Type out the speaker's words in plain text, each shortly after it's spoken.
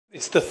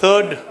It's the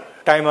third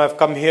time I've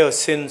come here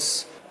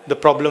since the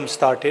problem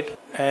started,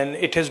 and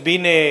it has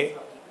been a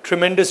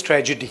tremendous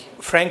tragedy.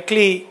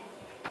 Frankly,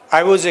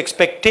 I was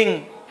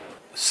expecting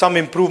some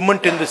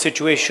improvement in the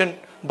situation,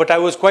 but I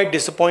was quite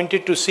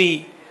disappointed to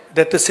see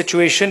that the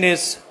situation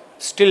is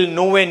still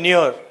nowhere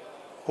near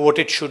what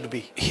it should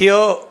be.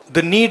 Here,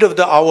 the need of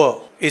the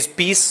hour is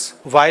peace.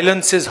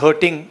 Violence is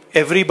hurting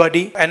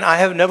everybody, and I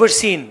have never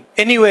seen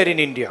anywhere in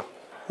India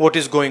what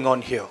is going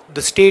on here.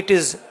 The state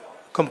is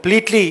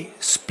completely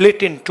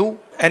split in two,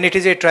 and it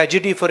is a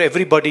tragedy for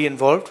everybody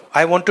involved.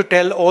 I want to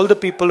tell all the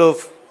people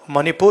of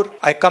Manipur,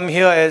 I come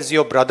here as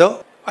your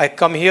brother. I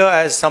come here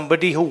as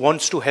somebody who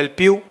wants to help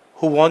you,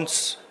 who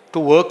wants to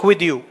work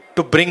with you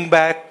to bring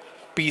back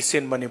peace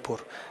in Manipur.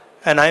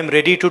 And I am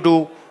ready to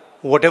do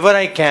whatever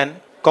I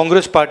can.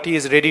 Congress party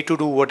is ready to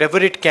do whatever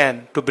it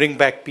can to bring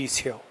back peace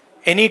here.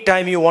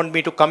 Anytime you want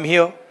me to come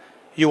here,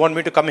 you want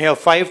me to come here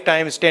 5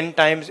 times, 10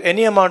 times,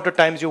 any amount of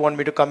times you want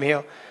me to come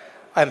here,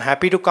 I'm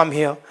happy to come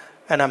here,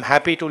 and I'm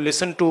happy to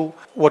listen to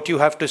what you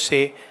have to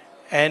say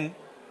and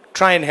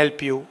try and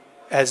help you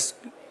as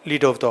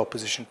leader of the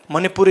opposition.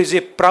 Manipur is a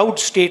proud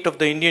state of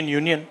the Indian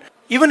Union.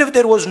 Even if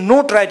there was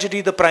no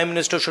tragedy, the Prime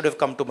Minister should have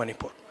come to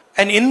Manipur.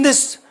 And in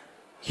this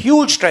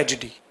huge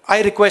tragedy,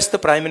 I request the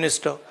Prime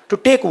Minister to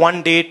take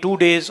 1 day, 2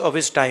 days of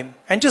his time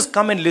and just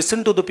come and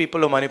listen to the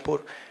people of Manipur.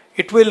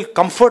 It will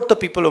comfort the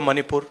people of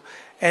Manipur,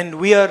 and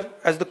we are,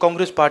 as the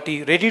Congress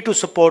party, ready to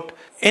support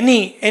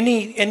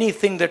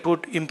anything that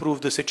would improve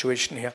the situation here.